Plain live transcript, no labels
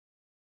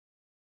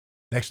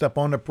Next up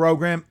on the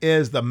program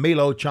is the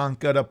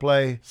Milochanka to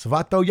play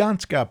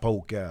Svatojanska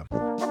Polka.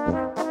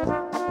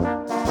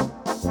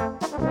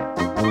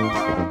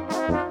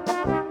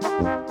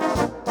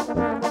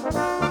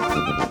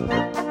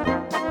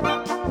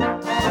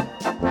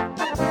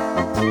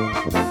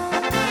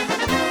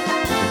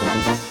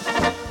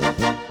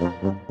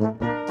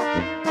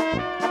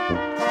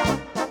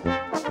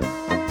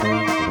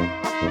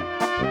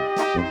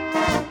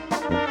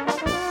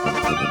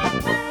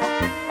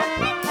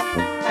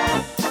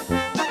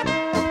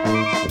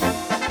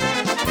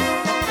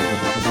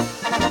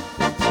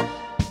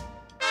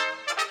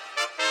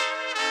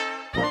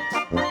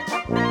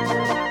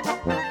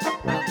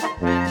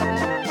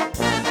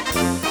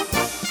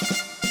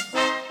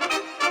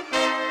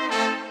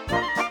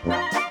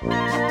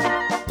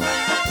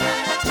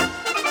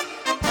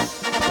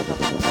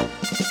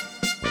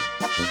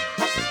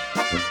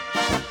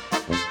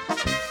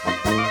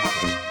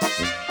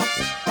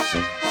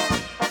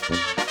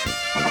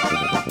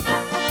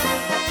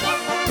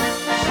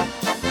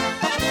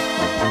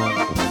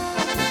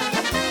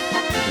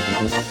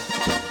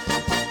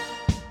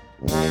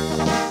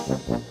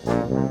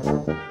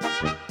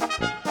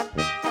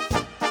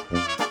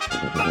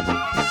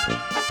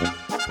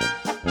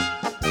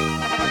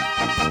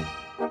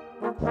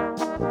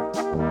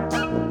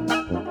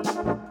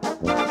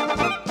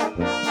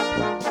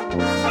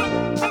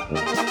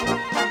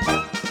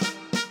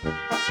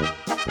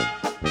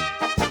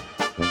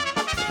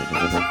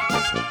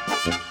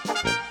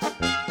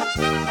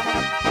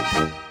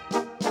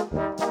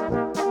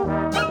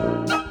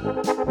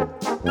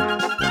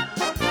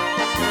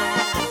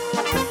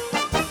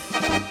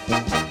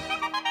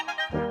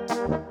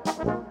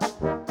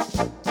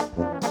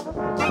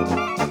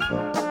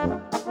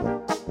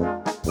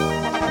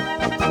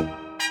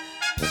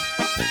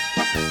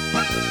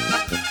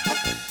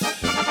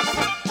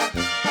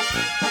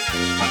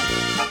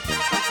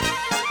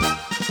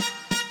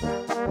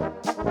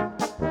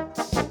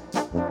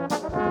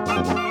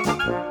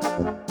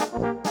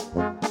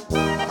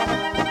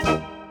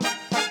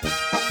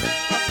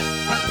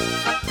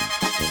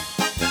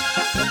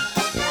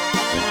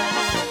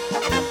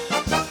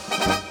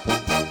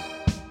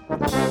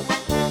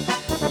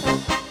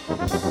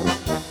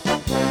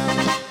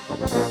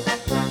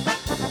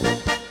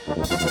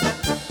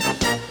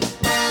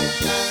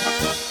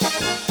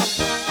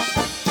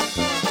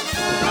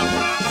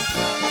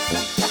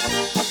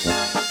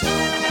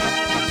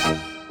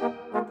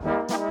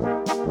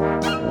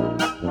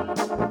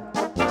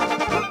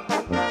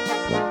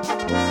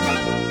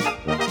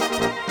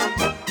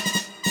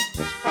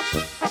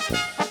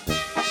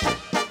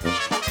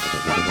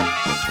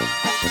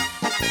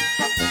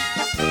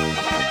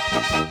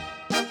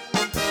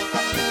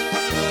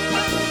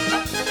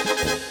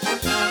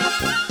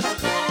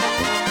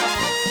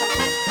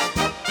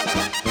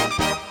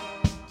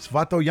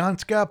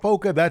 Svatojanska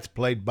Polka, that's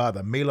played by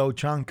the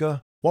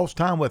Milochanka. Waltz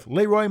time with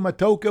Leroy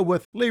Matoka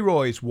with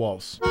Leroy's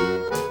Waltz.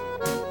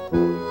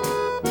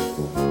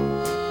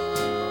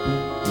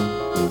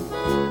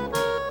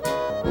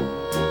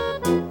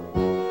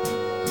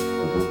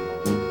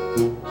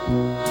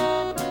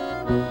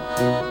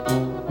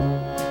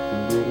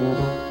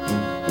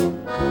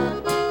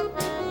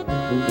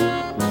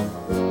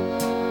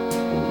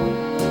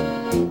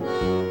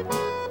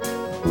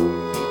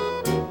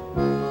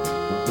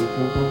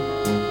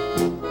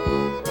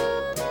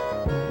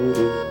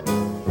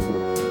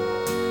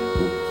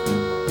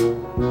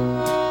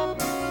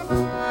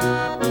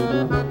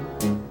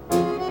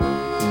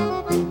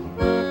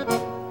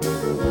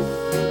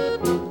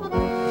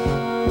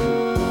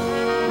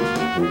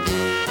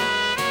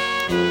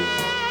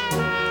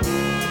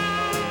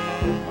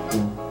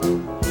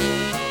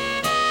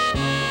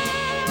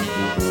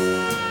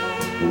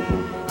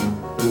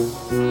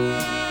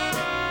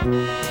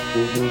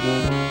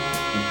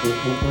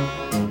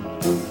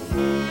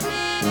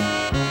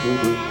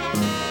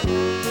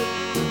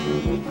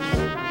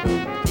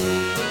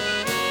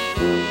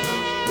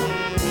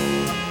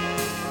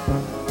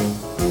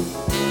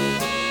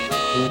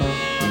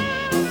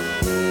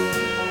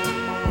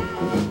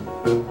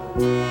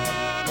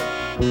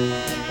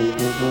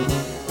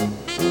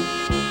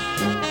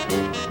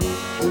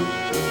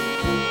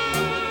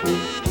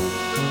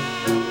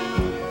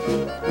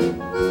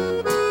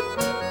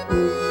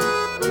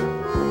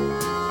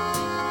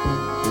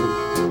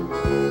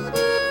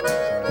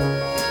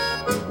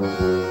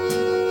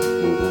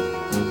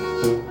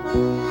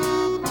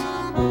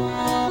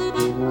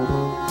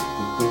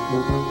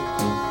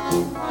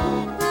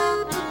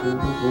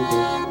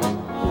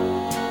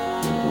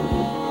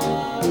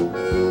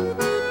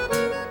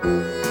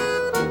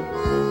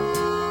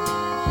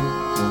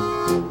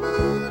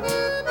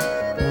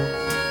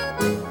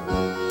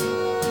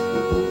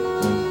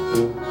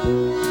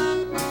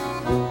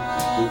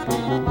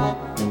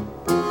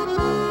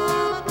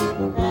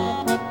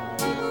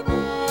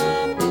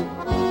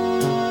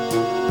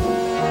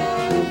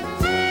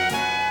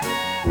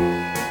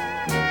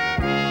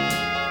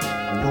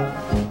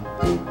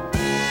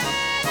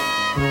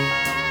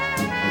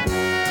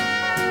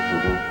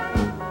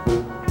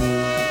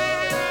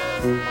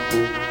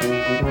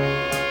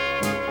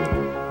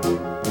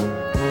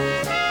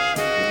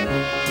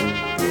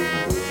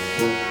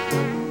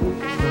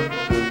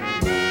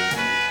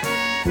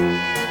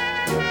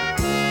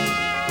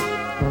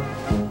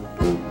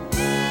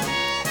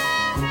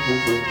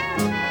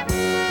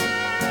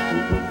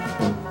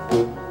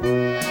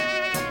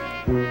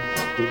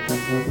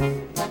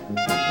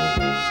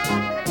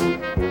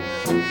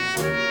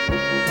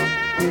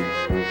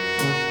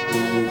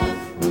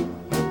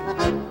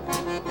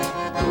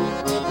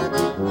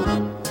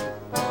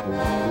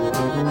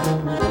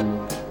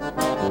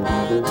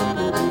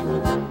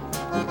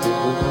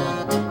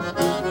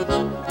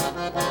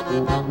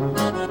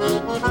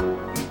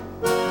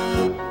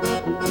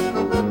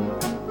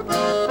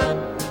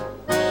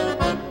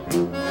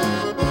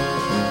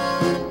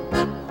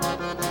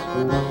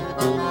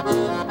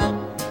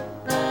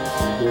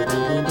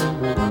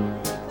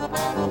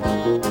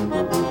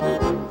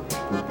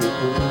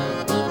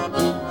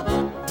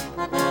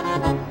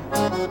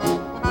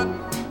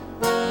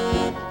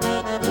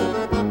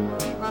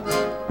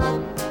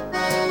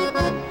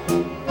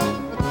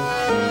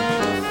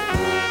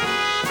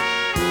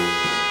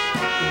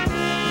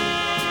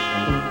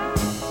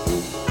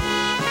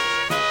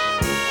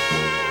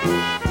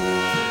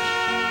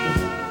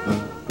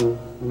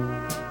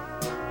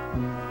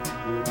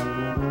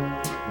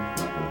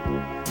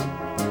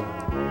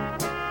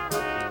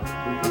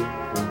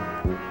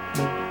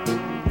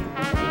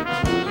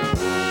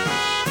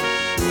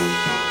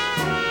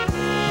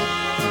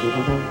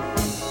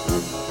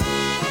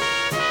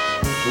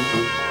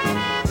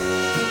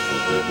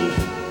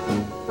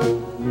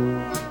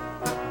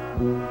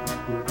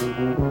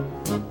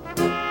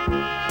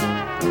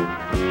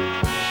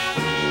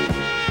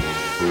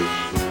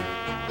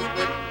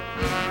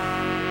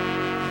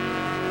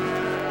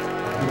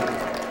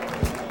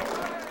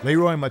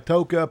 Leroy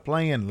Matoka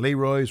playing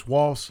Leroy's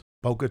Waltz.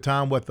 Polka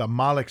time with the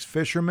Malek's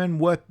Fishermen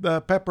with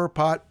the Pepper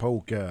Pot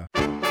Polka.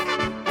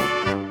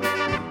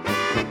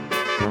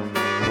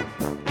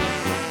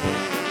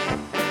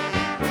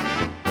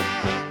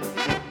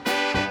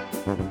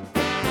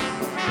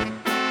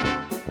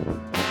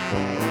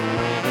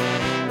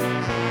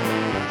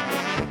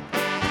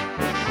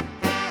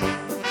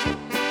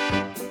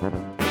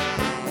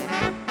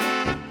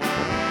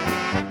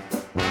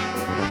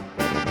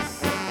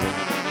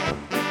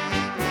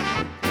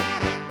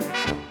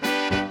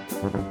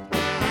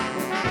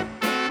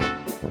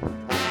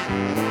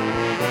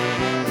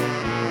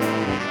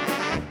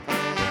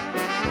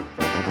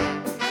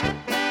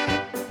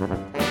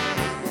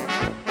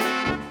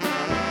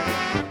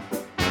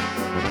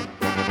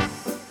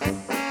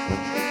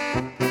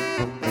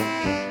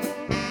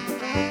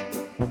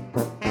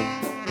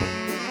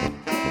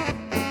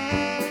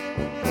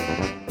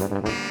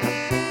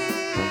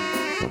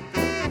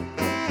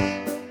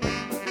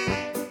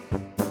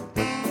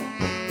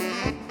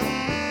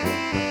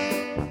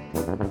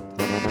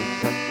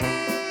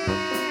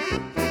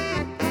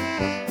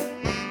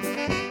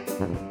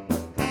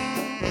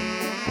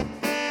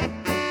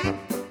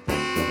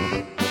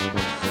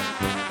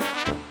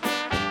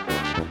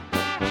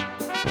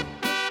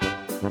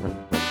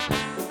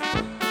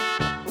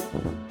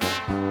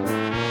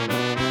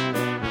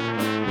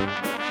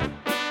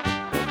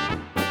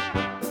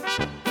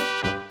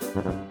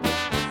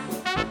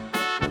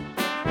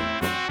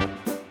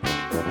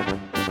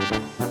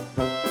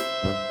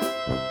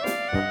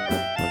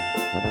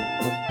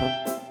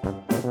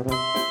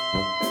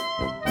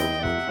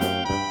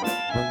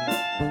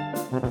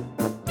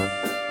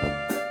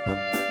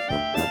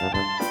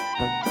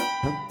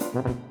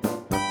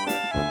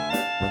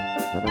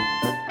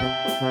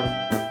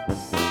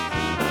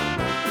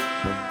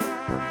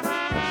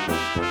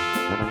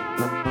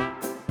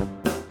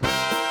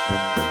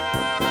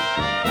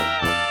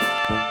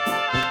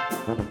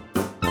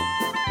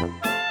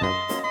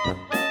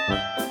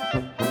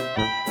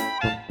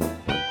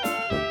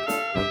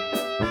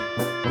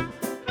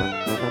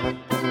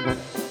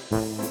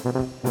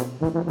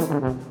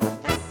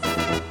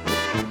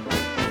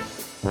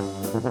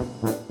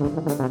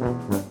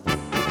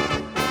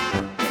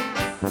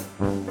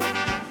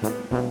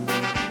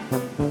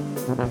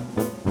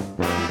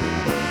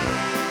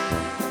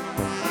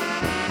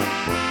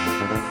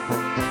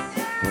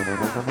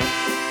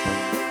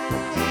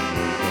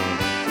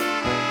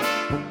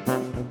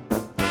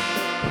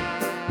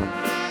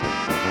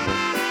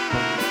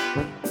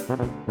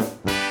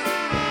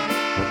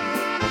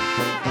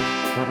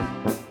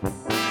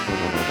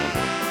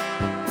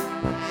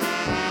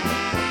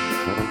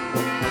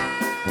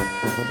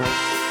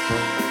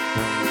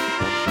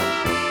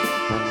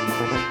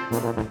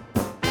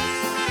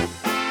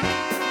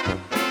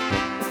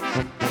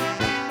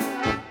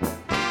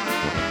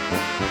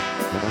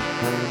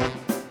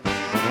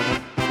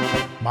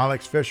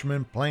 Malek's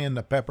Fishermen playing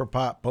the Pepper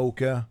Pot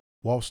Polka.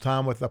 Waltz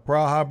time with the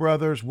Praha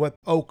Brothers with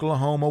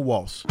Oklahoma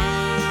Waltz.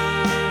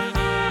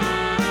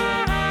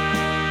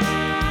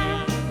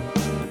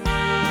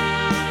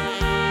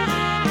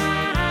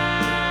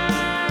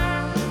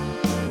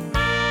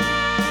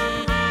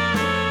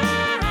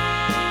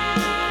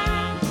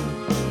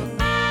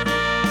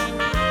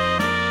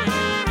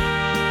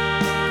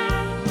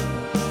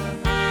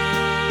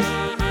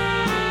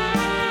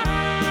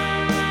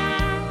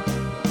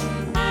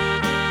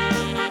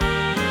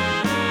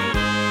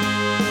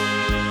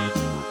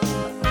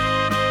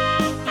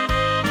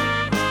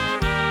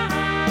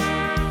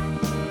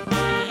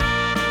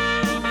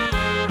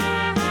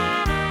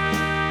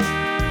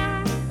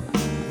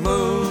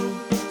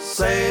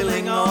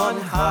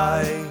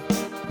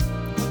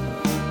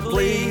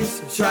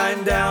 Please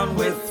shine down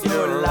with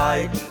your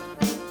light.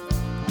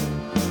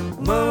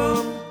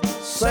 Moon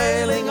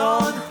sailing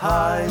on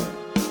high,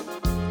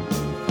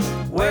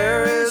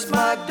 where is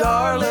my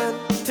darling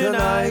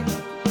tonight?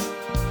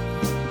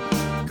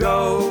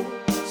 Go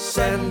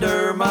send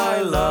her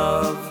my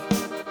love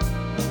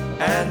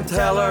and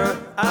tell her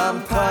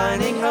I'm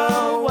pining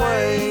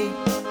away,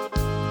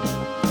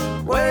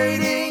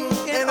 waiting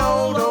in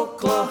old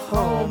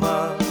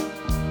Oklahoma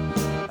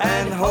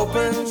and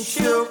hoping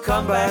she'll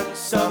come back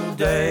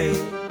someday.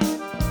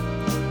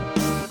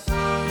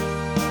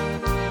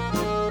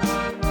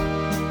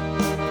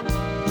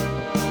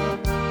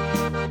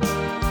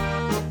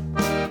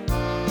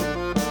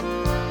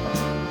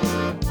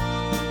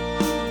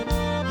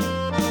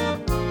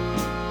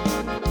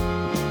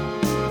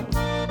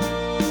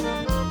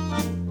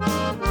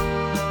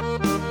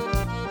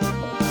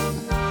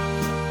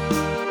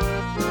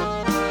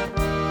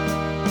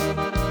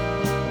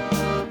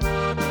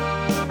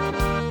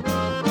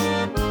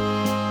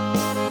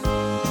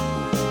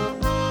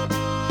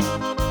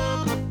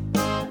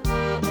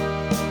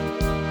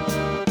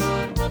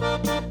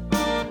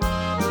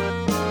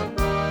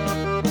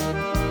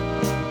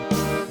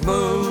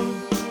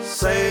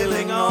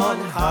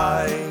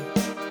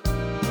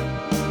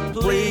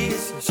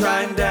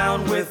 shine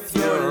down with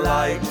your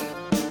light.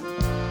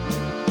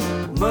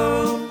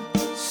 Moon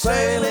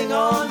sailing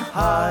on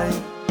high,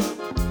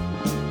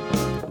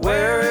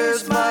 where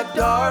is my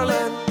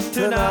darling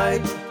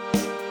tonight?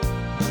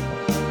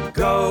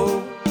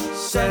 Go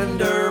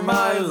send her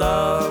my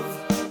love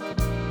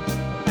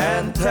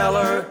and tell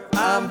her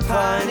I'm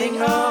pining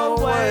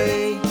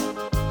away,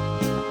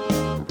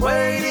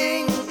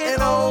 waiting in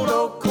old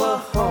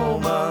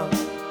Oklahoma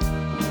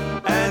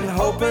and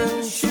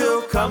hoping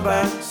she'll come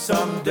back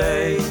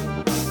someday.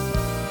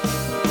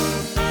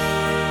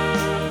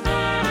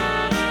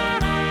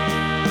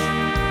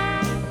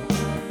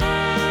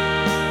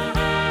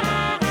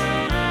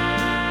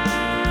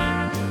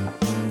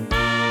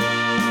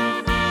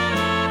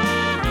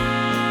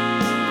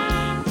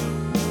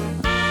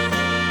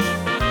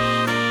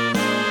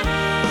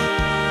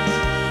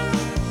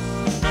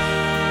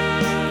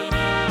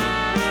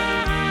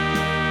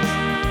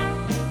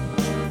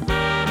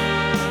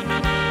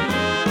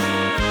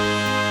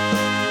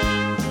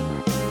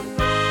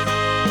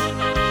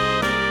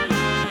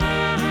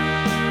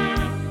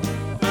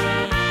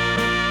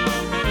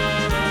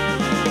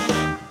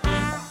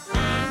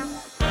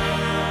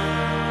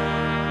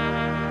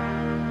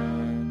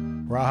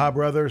 Raha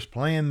Brothers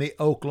playing the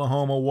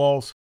Oklahoma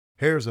Waltz.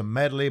 Here's a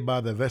medley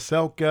by the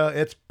Veselka.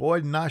 It's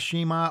Pod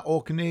našima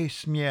okny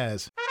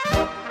směs.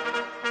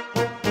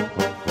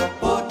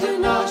 Pod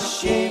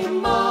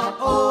našima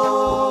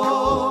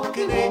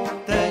okny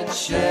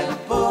teče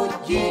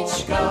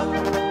vodička.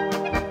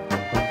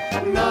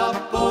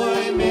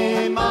 Napoj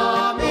mi, mamila,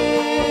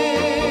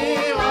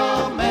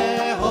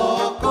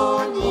 mého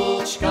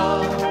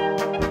koníčka.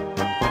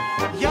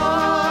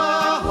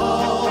 Já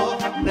ho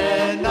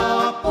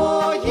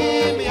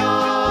nenapojím,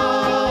 já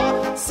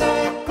se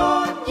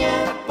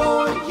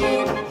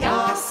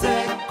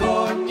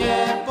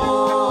koně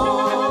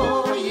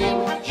bojím,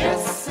 že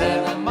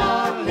jsem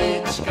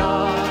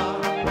malička.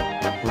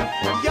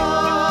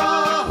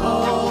 Já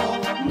ho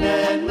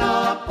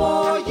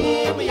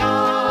nenapojím,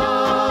 já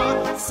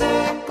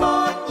se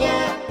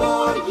koně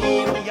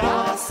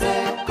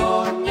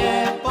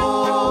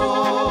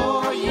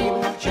bojím,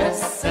 že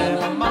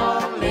jsem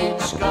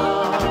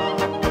malička.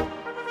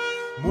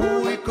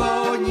 Můj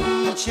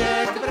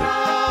koníček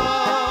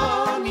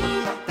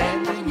vráný,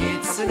 ten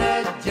nic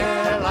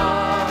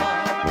nedělá,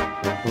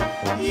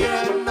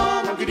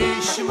 jenom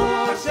když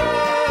mu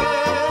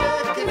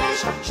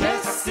řekneš, že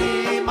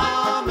si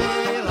má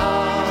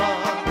milá.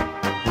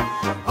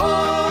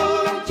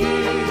 On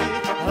ti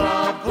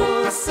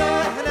hlavu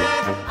sehne,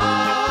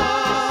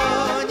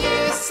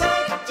 ani se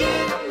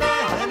ti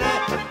nehne,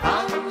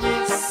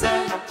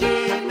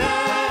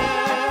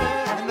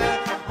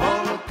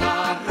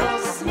 holka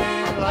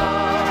rozmilá.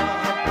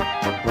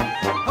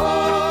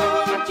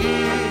 On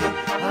ti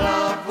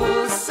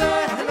hlavu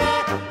sehne,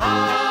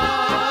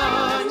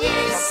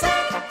 ani se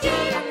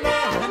ti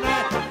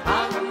nehne,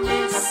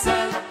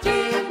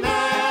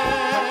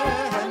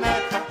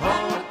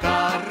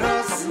 holka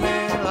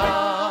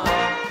rozmilá.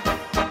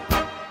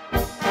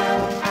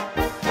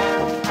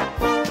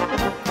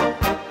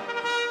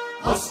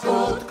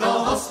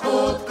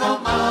 Hospůdko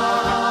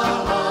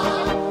malá,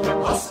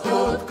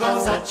 hospůdko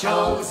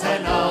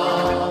začouzená,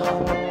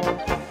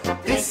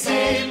 ty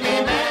si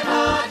mi mé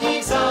mládí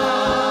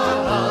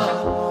vzala,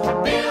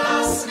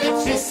 byla jsi mi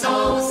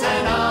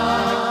přisouzená.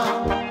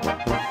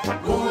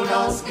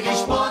 Půlnoc, když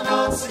po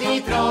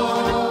nocní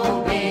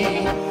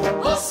troubí,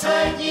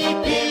 poslední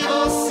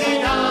pivo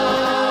si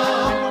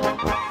dám.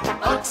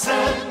 Pak se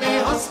mi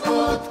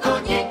hospůdko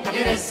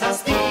nikdy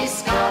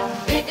nezastýská,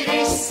 i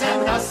když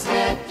jsem na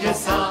světě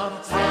sám.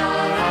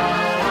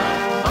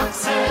 Pak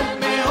se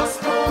mi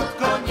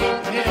hospůdko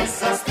nikdy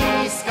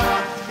nezastýská,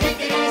 i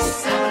když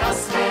jsem na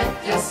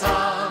světě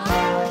sám.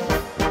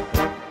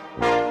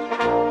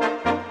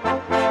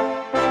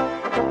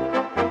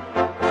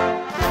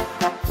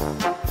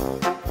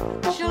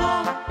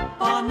 Šla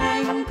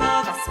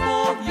panenka k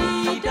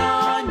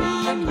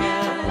zpovídání,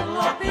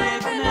 měla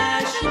pěkné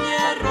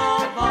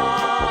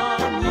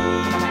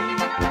šněrování.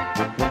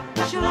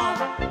 Šla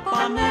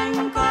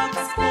panenka k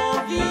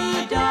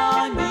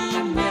zpovídání,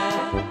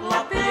 měla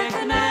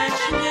pěkné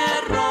šněrování.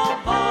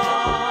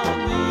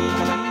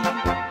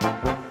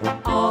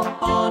 A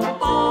pan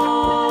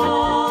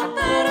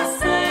páter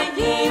se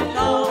jí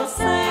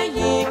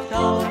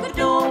ptal,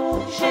 kdo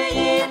že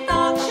ji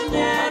tak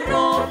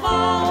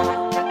šněroval.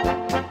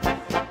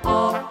 A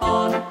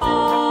pan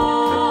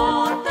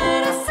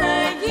páter se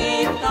jí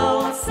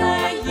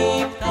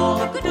ptal,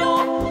 kdo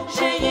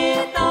že ji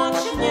tak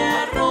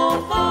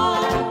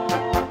šněroval.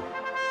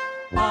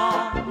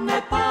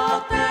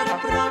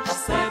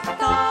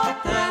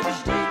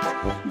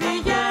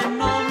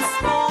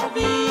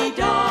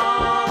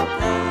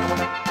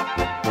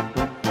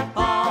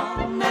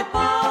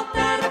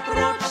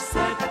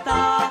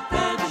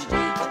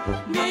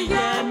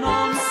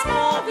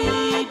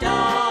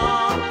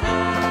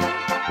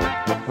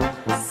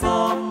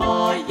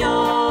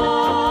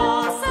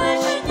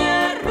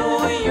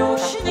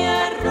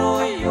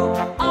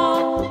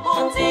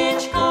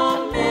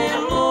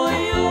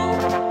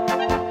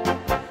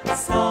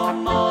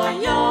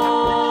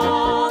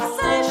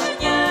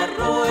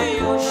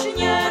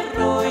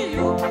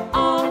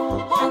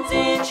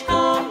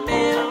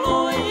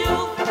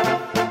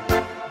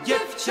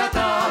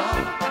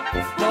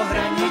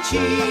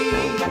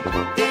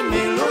 ty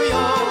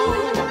milujou,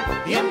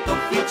 jen to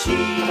fičí.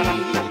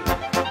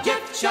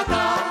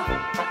 Děvčata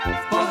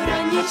v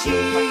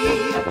pohraničí,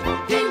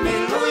 ty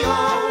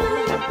milujou,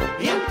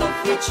 jen to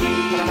fičí.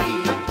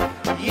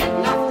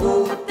 Jedna v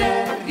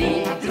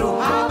úterý,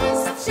 druhá ve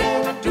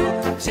středu,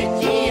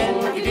 třetí jen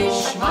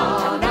když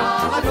má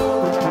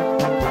náladu.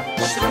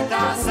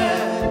 Čtvrtá se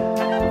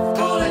v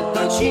kole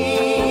točí,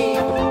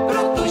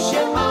 protože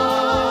má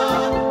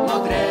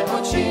modré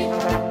oči.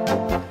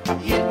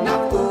 Jedna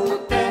v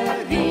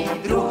úterý,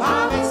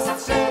 druhá ve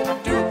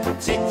středu,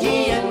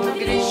 třetí jen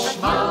když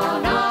má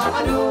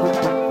náladu.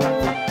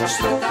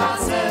 Čtvrtá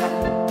se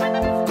v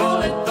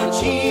kole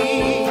točí,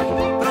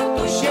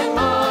 protože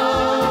má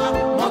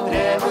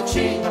modré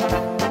oči.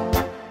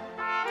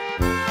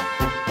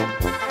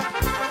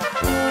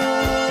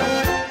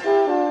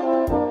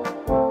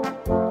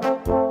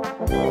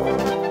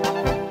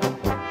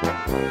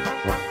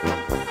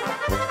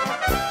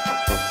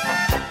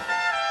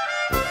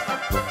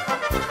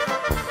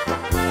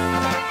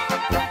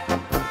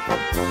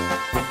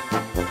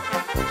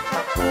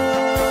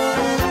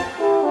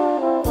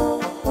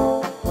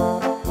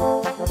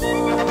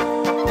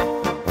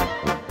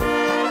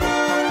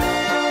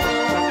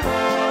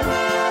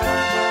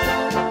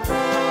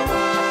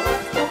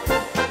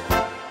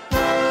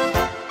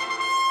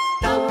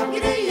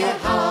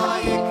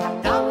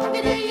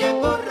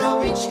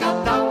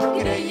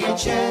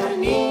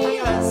 Černý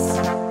les.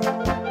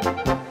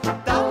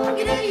 Tam,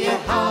 kde je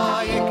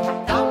hájek,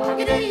 tam,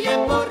 kde je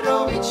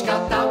borovička,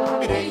 tam,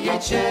 kde je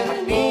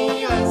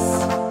černý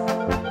les.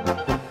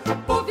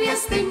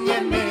 Povězte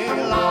mě,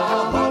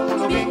 milá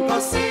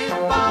holuběnko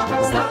sivá,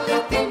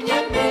 zdali ty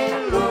mě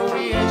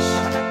miluješ.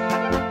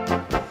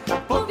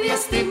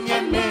 Povězte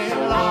mě,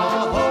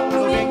 milá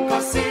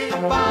holuběnko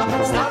sivá,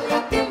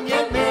 zdali ty mě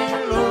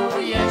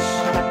miluješ.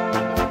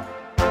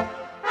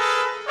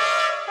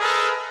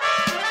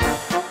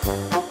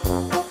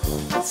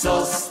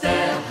 Co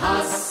jste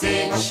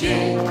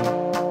hasiči,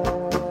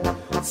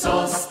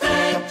 co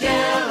jste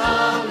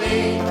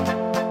dělali,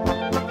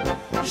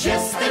 že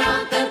jste nám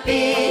ten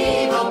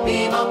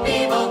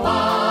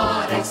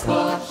pivovárek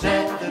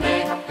spořet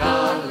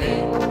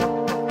nechali.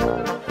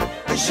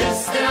 Že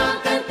jste nám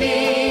ten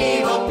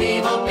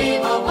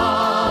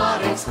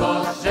pivovárek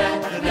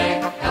spořet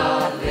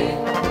nechali.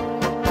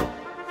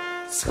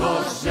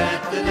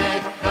 Schořet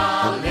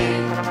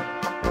nechali.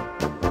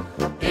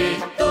 I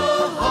tu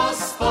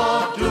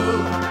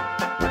hospodu,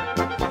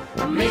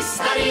 my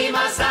starý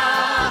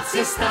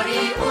mazáci,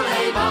 starý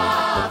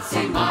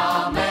ulejváci,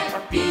 máme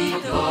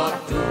pít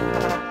vodu.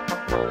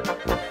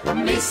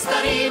 My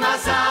starý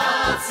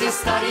mazáci,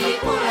 starý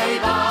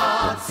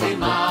ulejváci,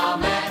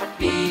 máme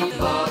pít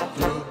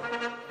vodu.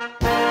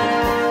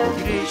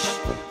 Když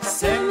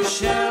jsem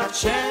šel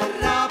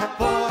včera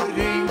po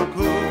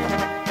rynku,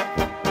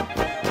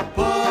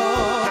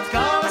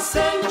 potkal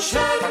jsem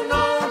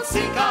černou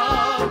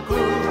cikánku.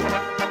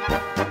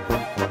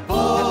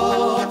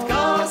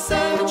 Potkal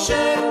jsem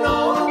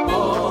černou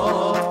cikánku.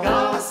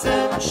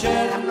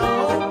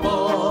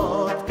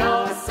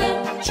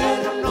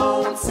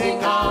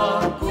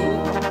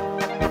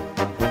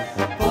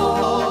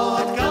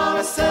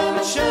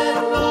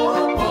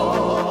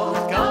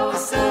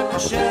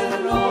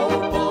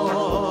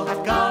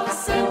 Potkal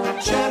jsem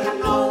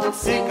černou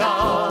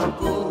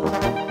cikánku.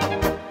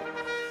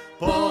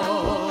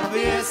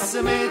 Pověz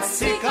mi,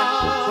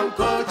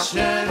 cikánko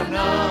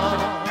černá,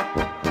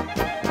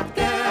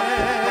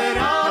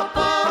 která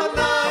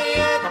pana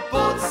je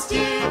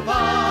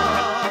poctivá,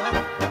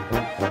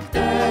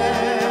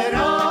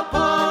 která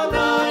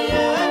pana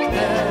je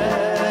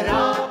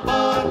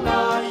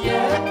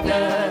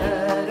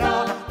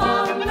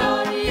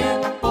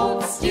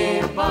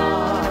poctivá.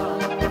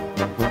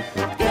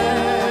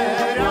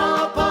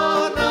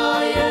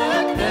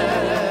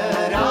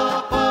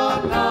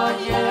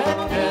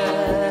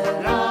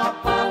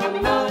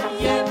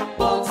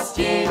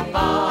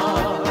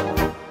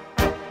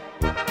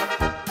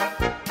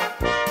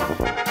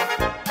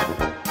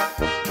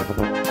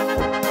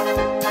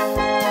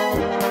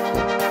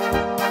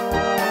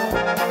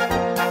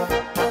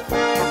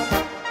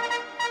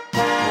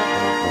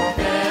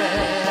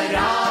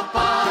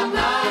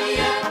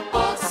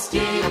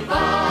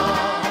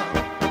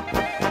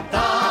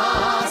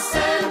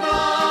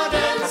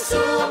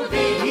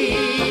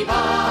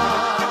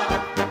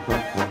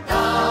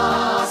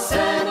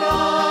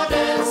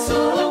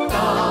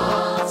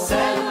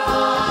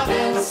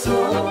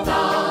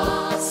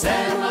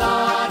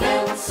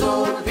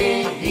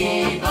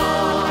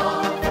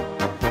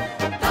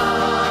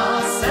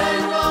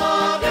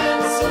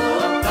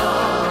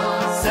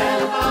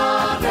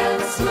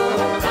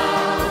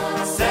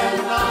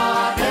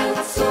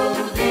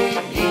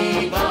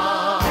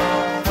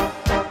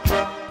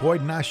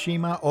 Pod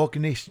Nashima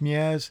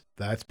Oknishnyez,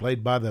 that's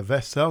played by the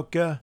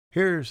Veselka.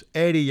 Here's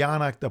Eddie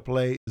Yanak to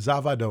play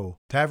Zavado,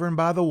 Tavern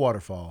by the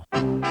Waterfall.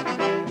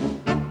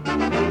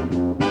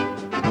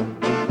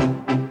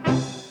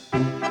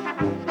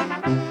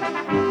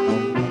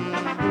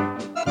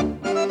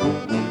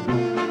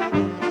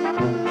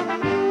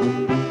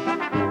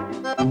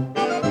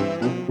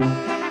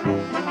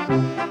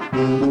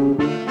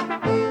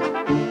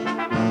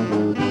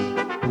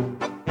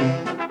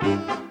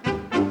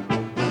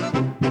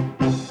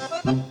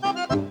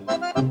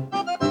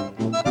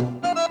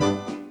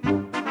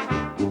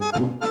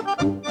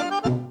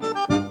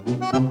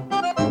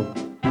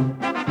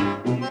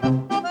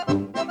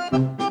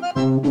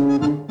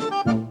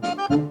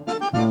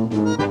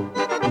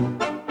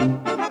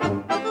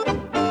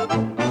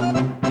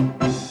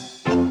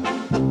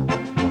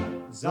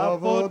 za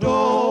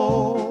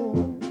wodą,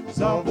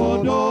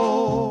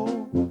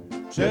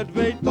 przed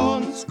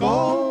wejtonską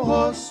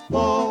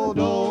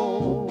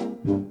hospodą,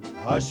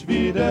 aż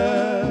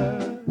widzę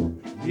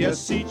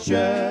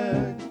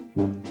wiesiczek,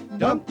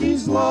 dam ti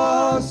z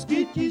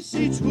łaski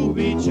 1000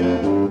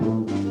 kubiczek.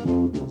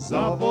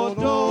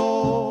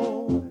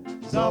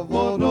 Za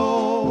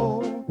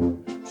wodą,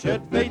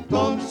 przed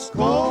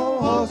wejtonską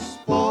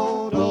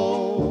hospodą,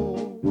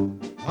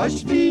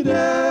 aż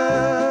widzę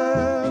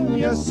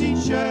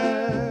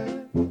wiesiczek,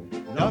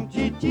 dam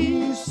ti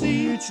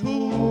 1000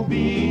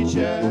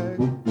 kubiczek.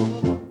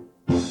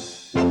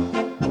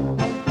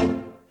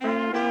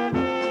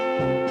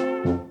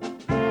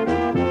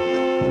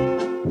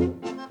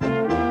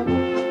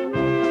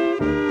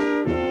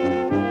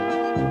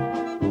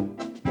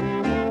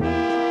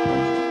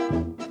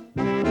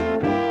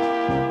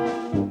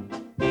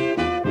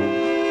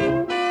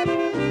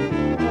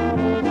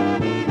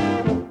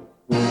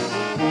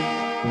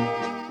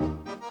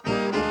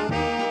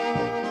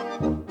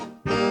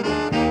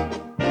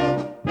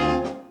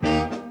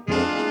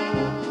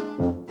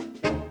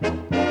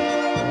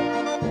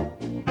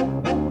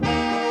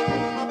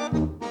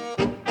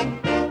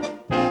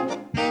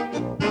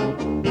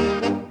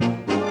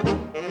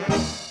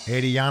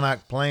 Eddie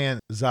Yannock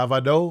playing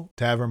Zavado,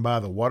 Tavern by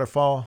the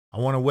Waterfall. I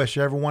want to wish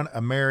everyone a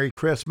Merry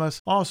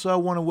Christmas. Also, I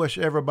want to wish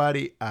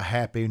everybody a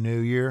Happy New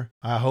Year.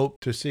 I hope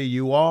to see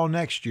you all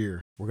next year.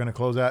 We're going to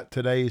close out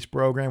today's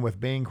program with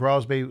Bing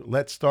Crosby,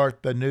 Let's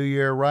Start the New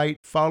Year Right,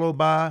 followed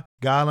by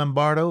Guy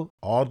Lombardo,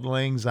 Auld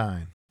Lang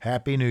Syne.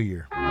 Happy New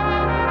Year.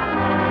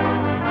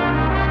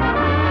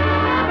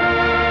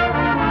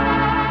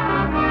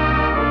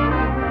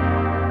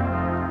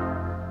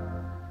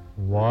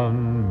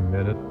 One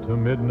minute to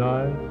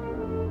midnight,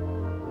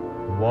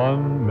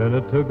 1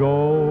 minute to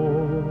go,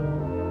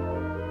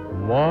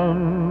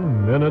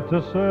 1 minute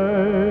to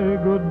say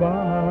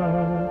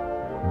goodbye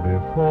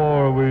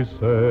before we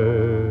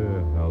say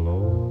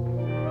hello.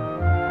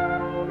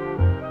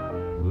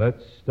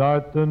 Let's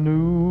start the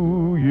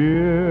new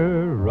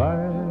year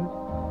right,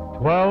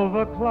 12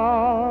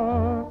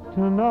 o'clock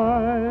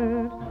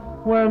tonight,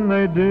 when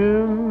they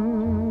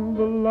dim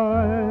the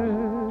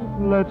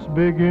light, let's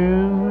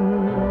begin.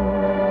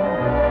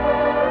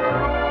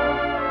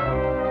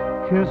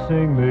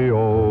 Kissing the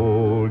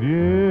old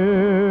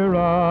year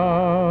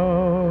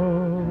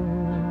out,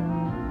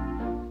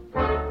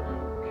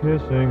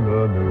 kissing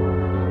the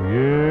new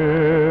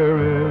year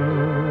in.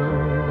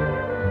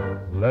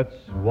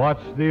 Let's watch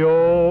the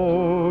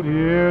old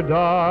year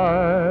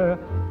die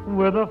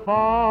with a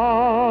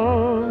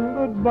fond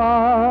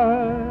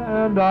goodbye,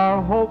 and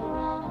our hopes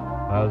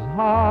as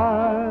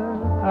high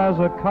as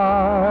a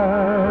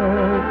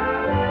kite.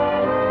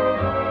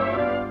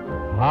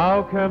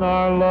 How can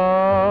our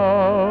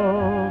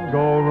love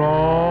go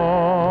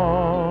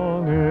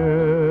wrong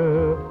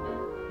if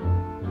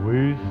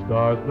we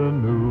start the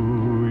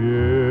new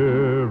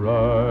year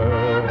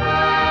right?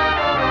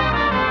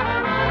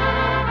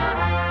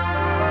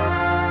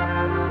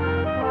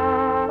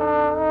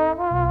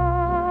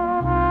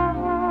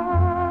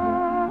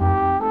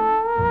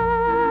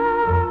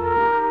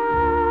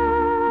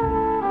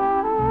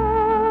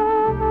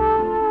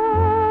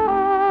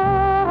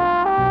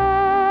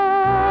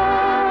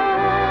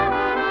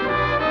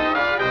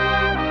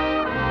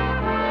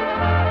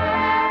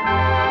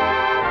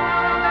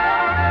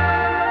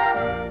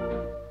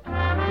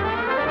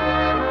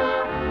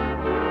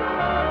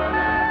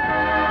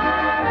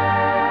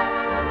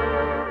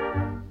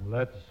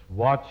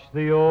 Watch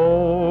the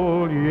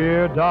old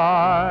year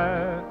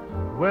die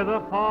with a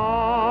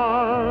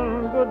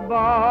fond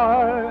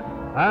goodbye,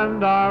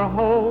 and our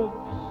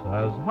hopes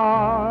as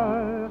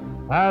high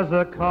as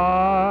a kite.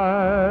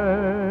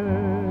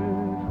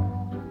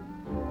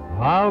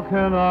 How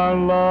can our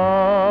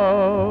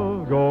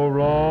love go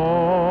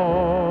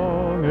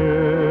wrong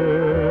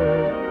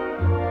if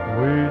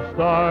we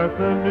start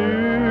the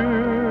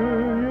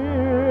new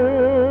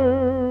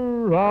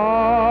year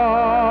right?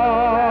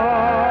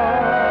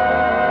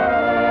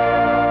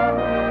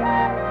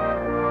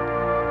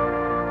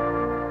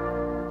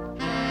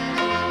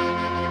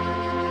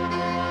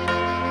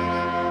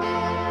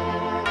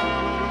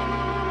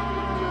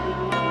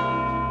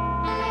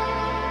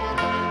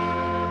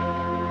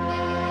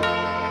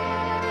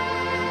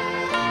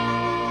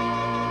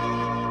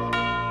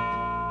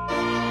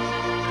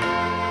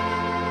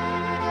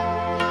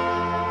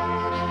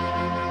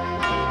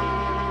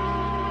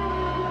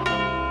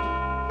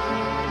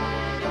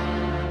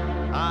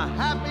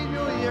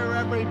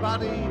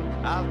 Everybody,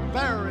 a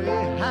very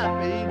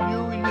happy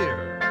new year.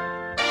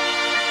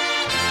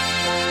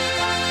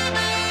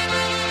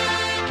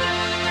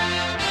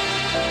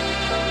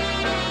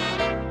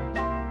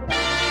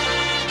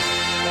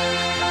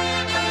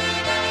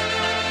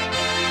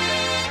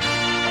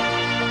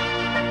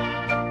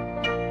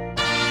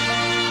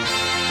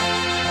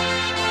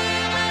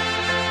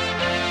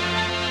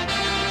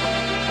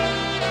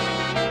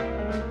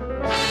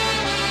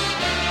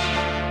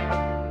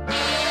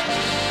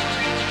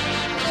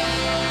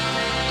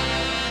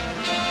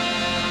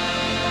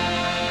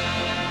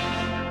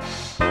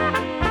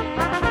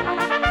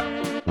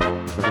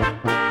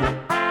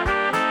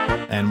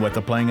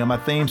 With the playing of my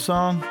theme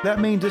song, that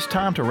means it's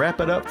time to wrap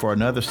it up for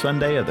another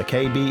Sunday of the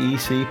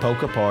KBEC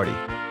Polka Party.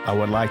 I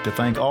would like to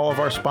thank all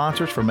of our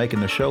sponsors for making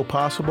the show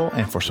possible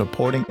and for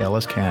supporting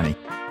Ellis County.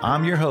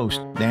 I'm your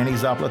host, Danny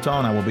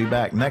Zaplaton. I will be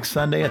back next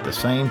Sunday at the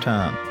same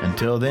time.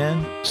 Until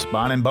then,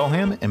 Spon and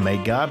Bohem, and may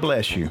God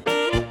bless you.